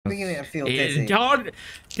beginning to feel dizzy. Don't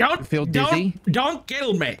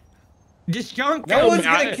kill me. Just don't kill me. No one's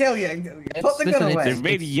me. gonna kill you. Put the gun away. The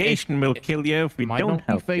radiation will kill you if we don't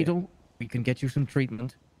help fatal. We can get you some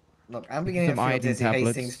treatment. Look, I'm beginning to feel dizzy.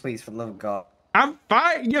 Hastings, please, for the love of God. I'm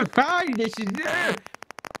fine. You're fine. This is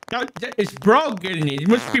it's broken. It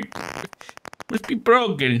must be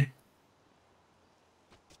broken.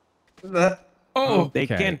 Oh, they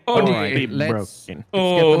can't. Let's broken. Let's get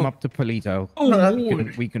them up to Polito.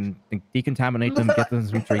 We can decontaminate them, get them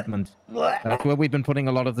some treatment. That's where we've been putting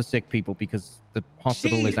a lot of the sick people because the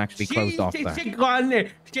hospital is actually closed off there.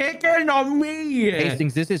 Take it on me.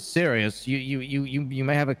 Hastings, this is serious. You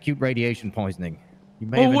may have acute radiation poisoning. You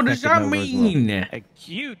may have what does that mean? Well.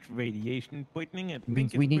 Acute radiation poisoning. It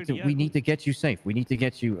means we need to get you safe. We need to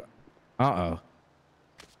get you.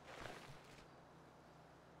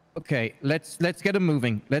 Okay, let's get him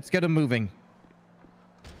moving. Let's get him moving.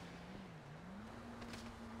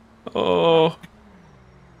 Oh,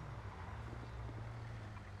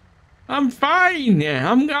 I'm fine.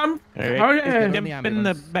 I'm. Get in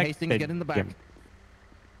the back. Hastings, get in the back. Yep.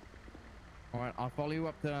 All right, I'll follow you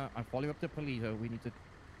up to Polito. We need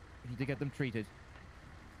to get them treated.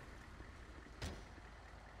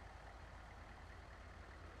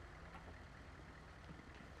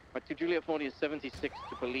 Right, to Juliet 40 is 76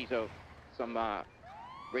 to Polito. Some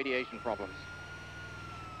radiation problems.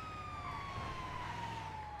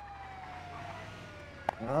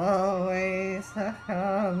 Always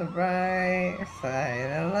on the bright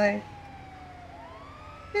side of life.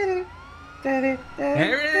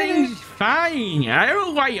 Everything's fine. I don't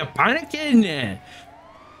know why you're panicking.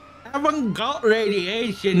 I haven't got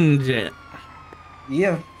radiations.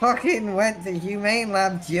 You fucking went to Humane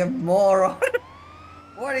Labs, you moron.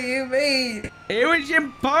 What do you mean? It was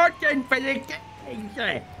important for the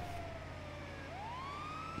case.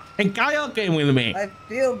 And Kyle came with me. I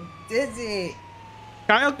feel dizzy.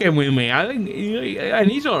 Kyle came with me. I think, and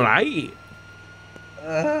he's alright.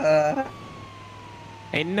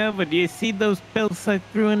 Hey, no, but do you see those pills I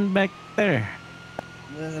threw in back there?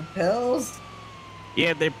 The pills?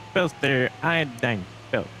 Yeah, they're pills. They're iodine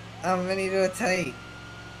pills. How many do I take?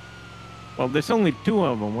 Well, there's only 2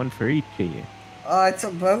 of them, one for each of you. Oh, I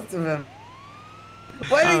took both of them.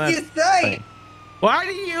 What did you say? Fine. Why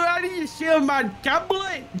did you steal my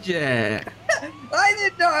tablet? I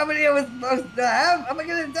didn't know how many I was supposed to have. Am I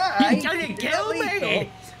gonna die? You're gonna kill me.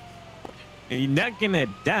 You're not gonna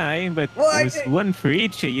die, but there's one for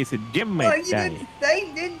each of you, so Jim might die. You didn't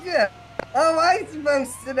say, did you? How am I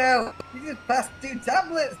supposed to know? You just passed 2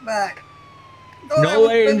 tablets back.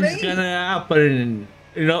 Nothing's gonna happen.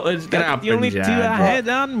 Nothing's gonna happen. The only 2 I had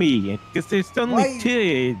on me, because there's only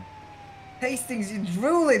 2. Hastings, you're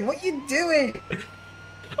drooling. What you doing?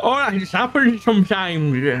 Oh, that just happens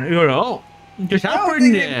sometimes, It just happens. I don't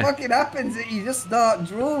think it fucking happens that you just start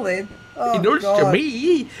drooling. Oh, it does God. to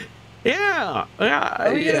me. Yeah.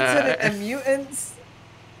 Are we gonna turn it to mutants?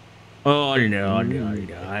 Oh, no.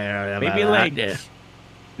 Maybe like,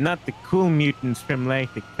 not the cool mutants from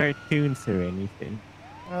like the cartoons or anything.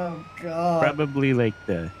 Oh, God. Probably like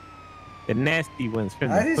the nasty ones from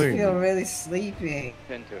the I just feel really sleepy.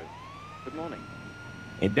 Good morning.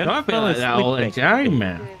 Hey, don't I feel like that all the time,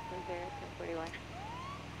 man.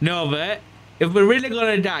 No, but if we're really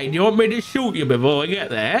gonna die, do you want me to shoot you before we get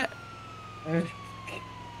there?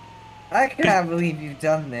 I can't believe you've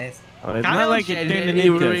done this. Oh, it's not like you're turning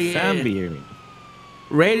into a zombie or anything.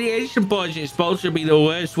 Radiation poisoning is supposed to be the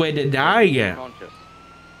worst way to die.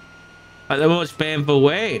 Like the most painful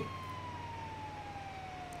way.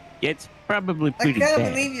 It's probably pretty bad. I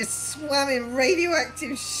can't believe you swam in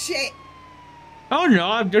radioactive shit. Oh no,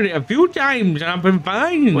 I've done it a few times and I've been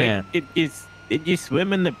fine. Wait, did you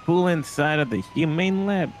swim in the pool inside of the Humane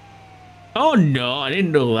Lab? Oh no, I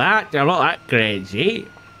didn't do that. I'm not that crazy.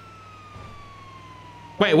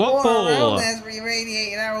 Wait, what pool? There's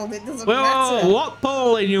re-radiating Harold, it doesn't matter. What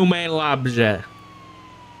pool in Humane Labs?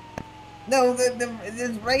 No,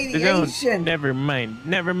 there's radiation. Never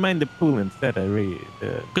mind the pool instead of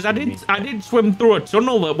because I did swim through a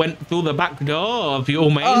tunnel that went through the back door of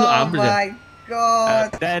Humane Labs. Oh my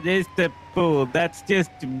God. That is the pool. That's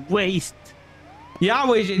just waste. Yeah, I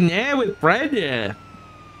was in there with Fred.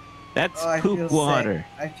 That's poop water.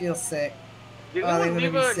 I feel sick. Did anyone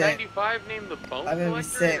leave a 95 named the phone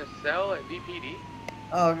collector in a cell at VPD?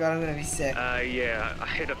 Oh God, I'm gonna be sick. Yeah, I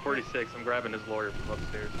hit a 46. I'm grabbing his lawyer from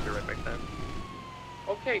upstairs. Be right back then.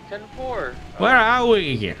 Okay, 10-4. Where are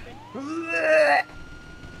we?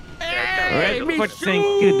 Hey, Miss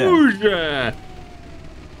Suze!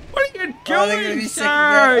 What are you doing,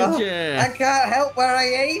 Sarge? I can't help where I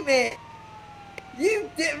aim it. You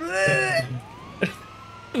did.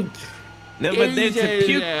 No, but there's a puke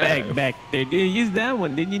Jesus. bag back there. Did you use that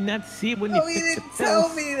one? Did you not see it when you Oh, you took the didn't tell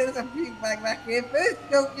pills? me there's a puke bag back here. First, you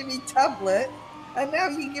don't give me tablets, and now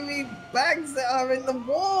you give me bags that are in the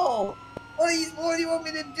wall. What do you want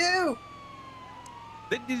me to do?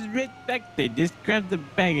 But just right back there. Just grab the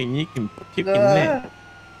bag and you can puke in that.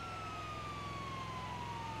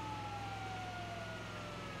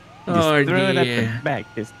 Just Oh, throw it at the dear. back.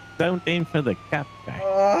 Just don't aim for the cop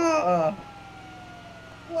car.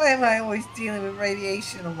 Why am I always dealing with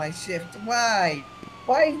radiation on my shift? Why?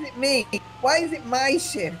 Why is it me? Why is it my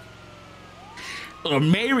shift? Well,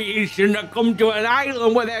 maybe you shouldn't have come to an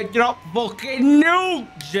island where they drop fucking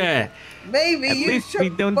nukes. Maybe At you least we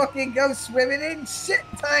should don't- fucking go swimming in shit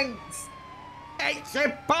tanks. It's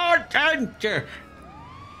important.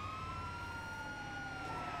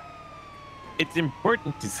 It's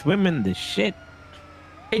important to swim in the shit.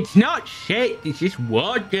 It's not shit. It's just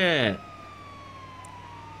water.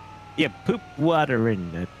 You poop water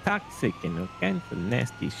and toxic and all kinds of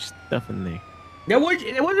nasty stuff in there. There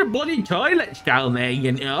was a bloody toilets down there,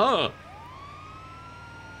 you know.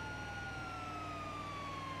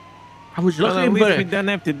 I was Well, at looking least for we it. don't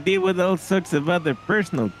have to deal with all sorts of other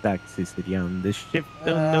personal toxicity on the ship.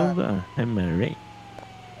 Don't know. Am I right?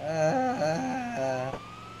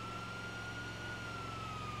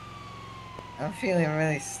 I'm feeling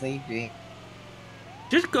really sleepy.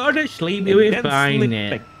 Just go to sleep. You'll be Don't fine. sleep There.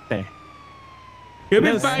 back there. You'll be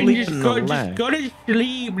No fine. sleep Just in go, the just lab. go to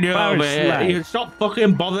sleep now, Power man. slide. You stop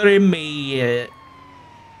fucking bothering me.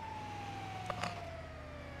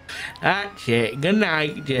 That's it. Good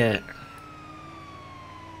night.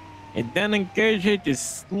 And don't encourage her to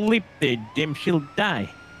sleep there, Jim. She'll die.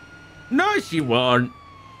 No, she won't.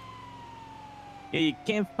 Yeah, you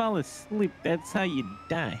can't fall asleep. That's how you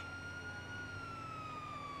die.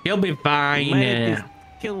 You'll be You fine. might have just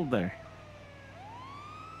killed her.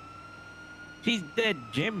 She's dead,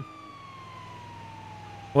 Jim.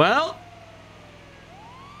 Well,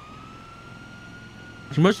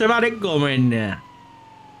 she must have had it coming.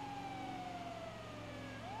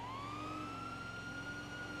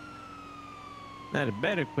 Now the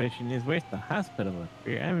better question is, where's the hospital up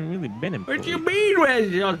here? I haven't really been in. What do you mean,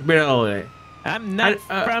 where's the hospital? I'm not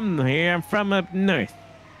from here. I'm from up north.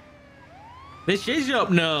 This is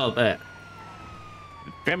up north.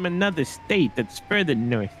 From another state that's further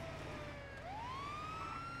north.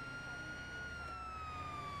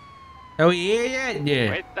 Oh, yeah, yeah.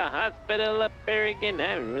 Where's the hospital up there again? I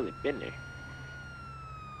haven't really been there.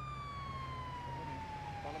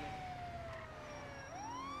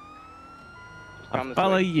 I'll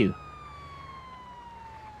follow you.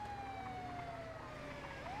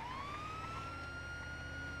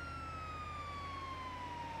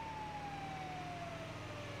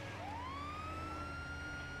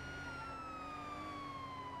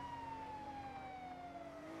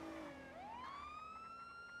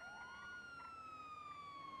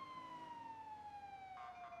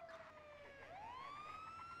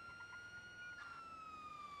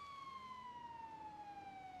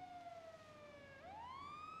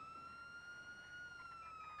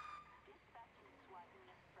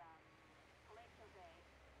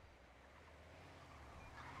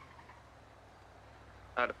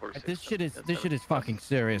 Out of 46. This shit is fucking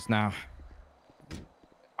serious now.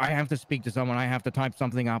 I have to speak to someone. I have to type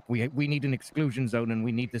something up. We need an exclusion zone, and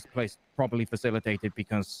we need this place properly facilitated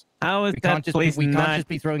because How is we can't that place can't not? just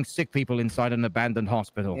be throwing sick people inside an abandoned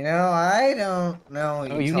hospital. You know, I don't know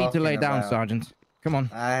what Oh, you're you need to lay talking down, about. Sergeant. Come on.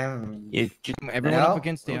 I'm... Everyone No. up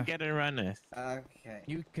against We'll here. get her on us.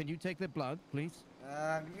 Okay. Can you take the blood, please?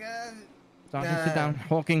 Good. Sergeant, sit down.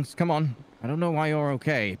 Hawkins, come on. I don't know why you're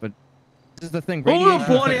okay, but this is the thing. Who the Radiation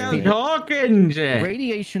bloody affects hell people. Hawkins?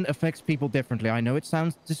 Radiation affects people differently. I know it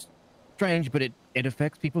sounds just strange, but it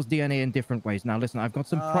affects people's DNA in different ways. Now, listen, I've got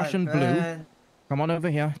some Prussian blue. Come on over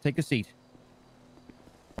here. Take a seat.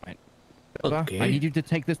 Right. Okay. I need you to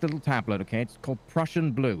take this little tablet, okay? It's called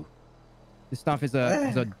Prussian blue. This stuff is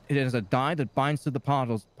it is a dye that binds to the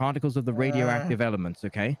particles of the radioactive elements,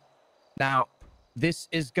 okay? Now, this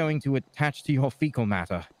is going to attach to your fecal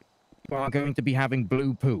matter. You are going to be having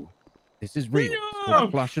blue poo. This is real. It's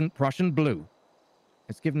called Prussian blue.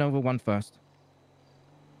 Let's give Nova one first.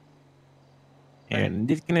 And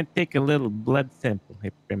just gonna take a little blood sample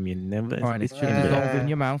here from your nose. All right, it This should should be dissolve in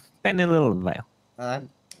your mouth. tiny little vial.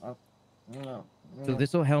 No. So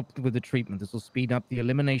this will help with the treatment. This will speed up the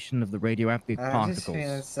elimination of the radioactive I'm just particles.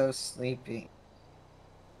 feeling so sleepy.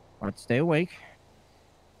 All right, stay awake.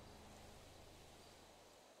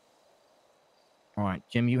 All right,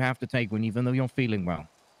 Jim, you have to take one even though you're feeling well.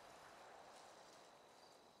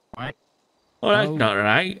 All right. Oh, that's not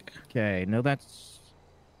right. Okay, no, that's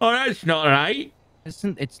Oh, that's not right.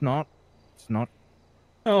 Listen, it's not. It's not.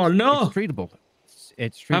 Oh, no. It's treatable.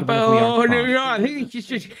 It's treatable Papa, if we are oh, no, fast. no, I think it's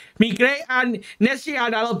just me great and Nessie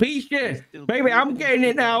had alopecia. Still Maybe I'm breathing getting it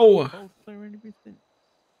into that now. pulse or anything? Here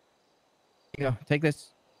you go. Take this.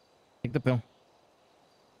 Take the pill.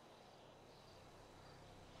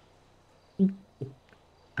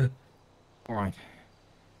 All right.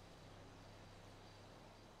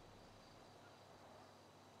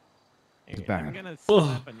 Here, bad. I'm gonna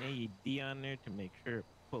slap an AED on there to make sure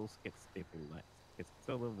pulse gets stabilized. It's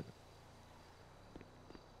all over the.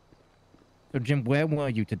 So, Jim, where were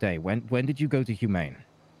you today? When did you go to Humane?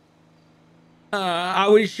 I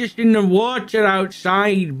was just in the water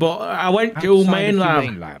outside, but I went to Outside Humane of Lab.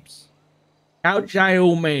 Humane Labs. Outside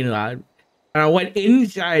Humane Lab. And I went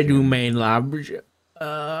inside Jim. Humane Labs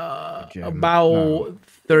Jim, about no.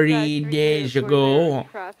 30 days ago.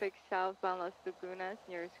 Traffic southbound Las Lagunas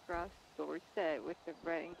near Cross Dorset with the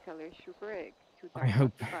red and color Super Egg. I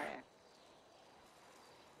hope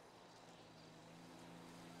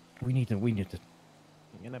we need to.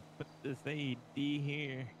 I'm gonna put this AED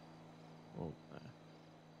here. Oh,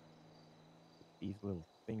 these little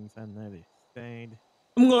things on the other side.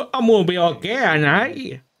 I'm gonna be okay, aren't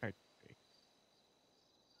I?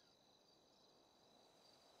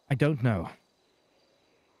 I don't know.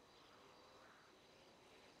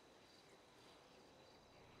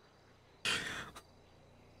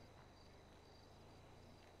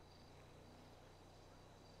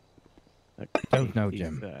 Don't know,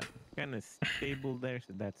 Jim. Kind of stable there,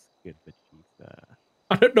 so that's good. But she's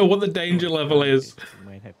I don't know what the danger level is. You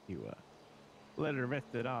might have to let her rest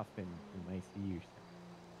it off in ICU.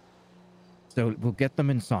 So we'll get them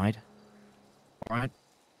inside. All right.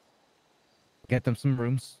 Get them some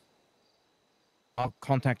rooms. I'll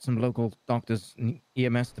contact some local doctors and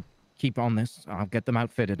EMS to keep on this. I'll get them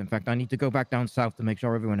outfitted. In fact, I need to go back down south to make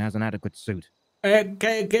sure everyone has an adequate suit. You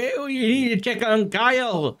need to check on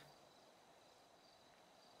Kyle.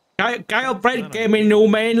 Kyle Brent came in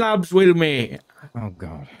Humane Labs with me. Oh,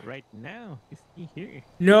 God. Right now? Is he here?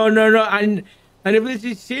 No. And if this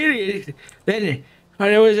is serious, then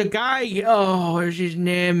there was a guy. Oh, where's his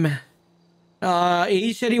name?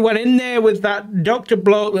 He said he went in there with that doctor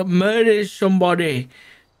bloke that murdered somebody.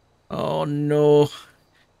 Oh, no.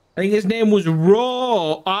 I think his name was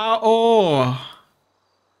Raw. R-O.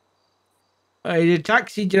 He's a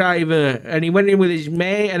taxi driver, and he went in with his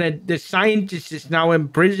mate, and the scientist is now in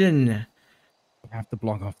prison. You have to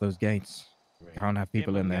block off those gates. Right. Can't have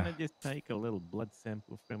people in there. I'm gonna just take a little blood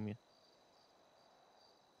sample from you.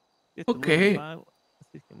 Just Okay. Let's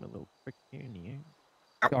just give him a little prick here in the ear.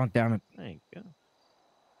 God damn it. There you go.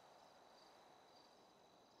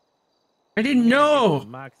 I didn't know.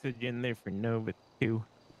 Some oxygen there for Nova too,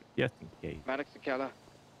 just in case. Maddox to Keller.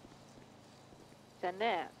 Send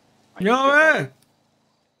it. Nova!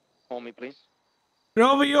 Call me, please.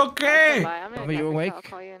 Nova, you okay? I'm Are you awake? I'll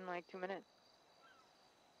call you in like 2 minutes.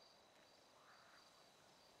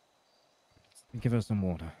 Give her some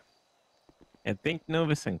water. I think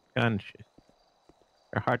Nova's unconscious.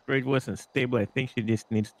 Her heart rate wasn't stable. I think she just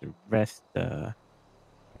needs to rest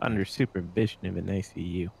under supervision of an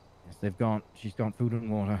ICU. Yes, she's got food and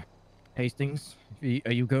water. Hastings,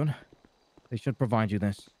 are you good? They should provide you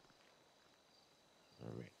this.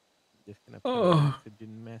 All right. Just gonna put Oh. an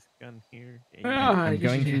oxygen mask on here. I'm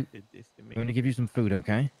going to give you some food,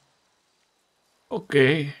 okay?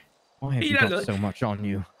 Okay. Why have you got so much on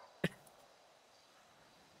you?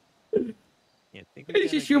 Yeah, I think They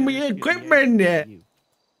just show me equipment there.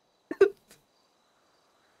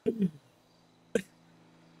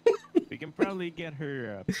 We can probably get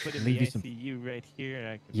her put in the ICU right here.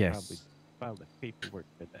 I can probably file the paperwork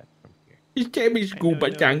for that from here. Just take me scuba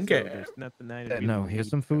tanker. No, here's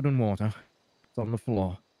some food and water. It's on the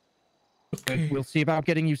floor. Okay. We'll see about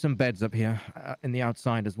getting you some beds up here in the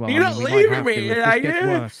outside as well. You're not leaving me, are you?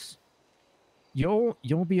 Worse,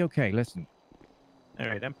 you'll be okay. Listen. All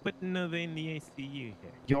right, I'm putting Nova in the ICU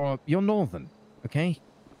here. You're northern, okay?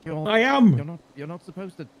 I am. You're not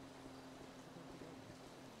supposed to.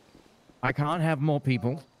 I can't have more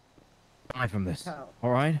people die from this.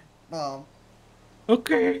 All right? Mom.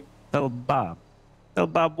 Okay. Tell Bob. Tell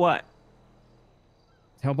Bob what?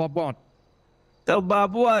 Tell Bob what? Tell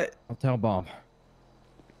Bob what? I'll tell Bob.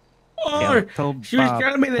 Oh, she was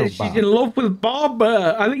telling me that she's in love with Bob.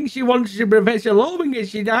 I think she wants to Professor Logan if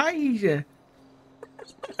she dies.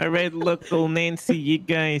 All right, local Nancy, you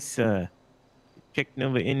guys check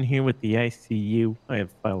Nova in here with the ICU. I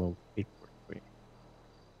have filed paperwork for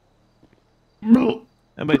you.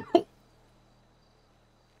 How about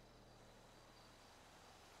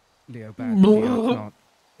Leo, bad. Leo,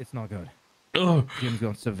 it's not good. Oh, Jim's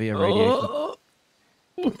got severe radiation. oh,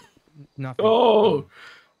 Nothing. oh.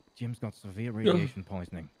 Jim's got severe radiation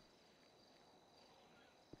poisoning.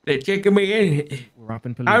 They're checking me in. We're up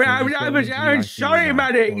in police. I'm sorry,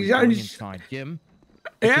 medics. Going inside. Jim,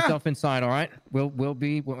 get Yeah, yourself inside, all right? We'll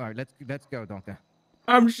be. All right, let's go, doctor.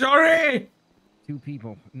 I'm sorry. 2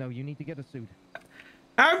 people. No, you need to get a suit.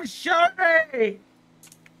 I'm sorry.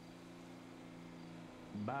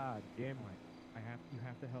 Bye, Jim. All right. You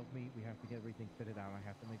have to help me. We have to get everything fitted out. I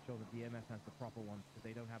have to make sure that the EMS has the proper ones, because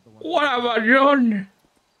they don't have the ones. What have I done?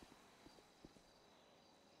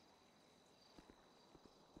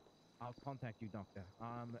 I'll contact you, doctor.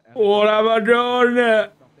 What have I done?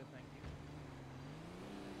 Doctor, thank you.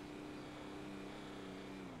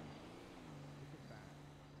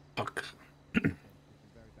 Fuck. This is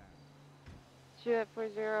very bad. Juliet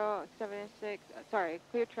 4076. Sorry,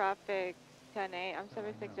 clear traffic 10-8. I'm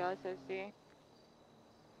 76 LSSD.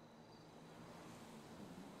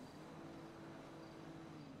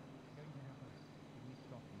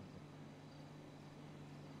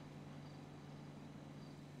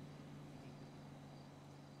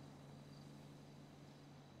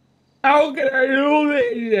 How can I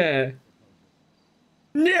do this?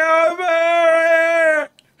 Never!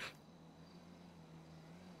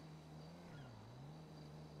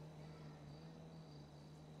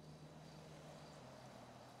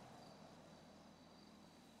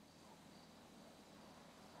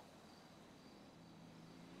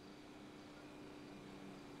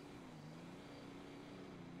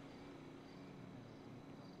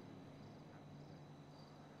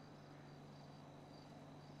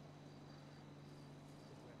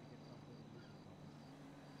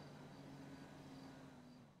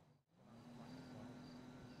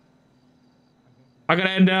 I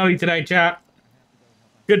gotta end early today, chat.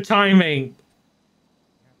 Good timing.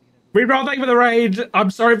 Reroll, thank you for the raid. I'm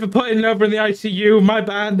sorry for putting over in the ICU. My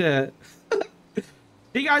bad.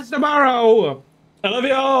 See you guys tomorrow. I love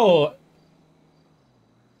you all.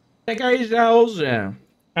 Take care of yourselves. And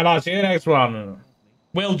I'll see you next one.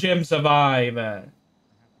 Will Jim survive?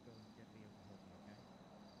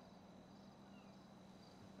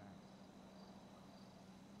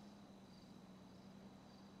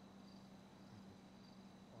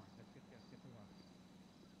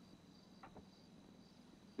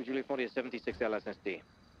 Juliet 40 is 76 LSSD.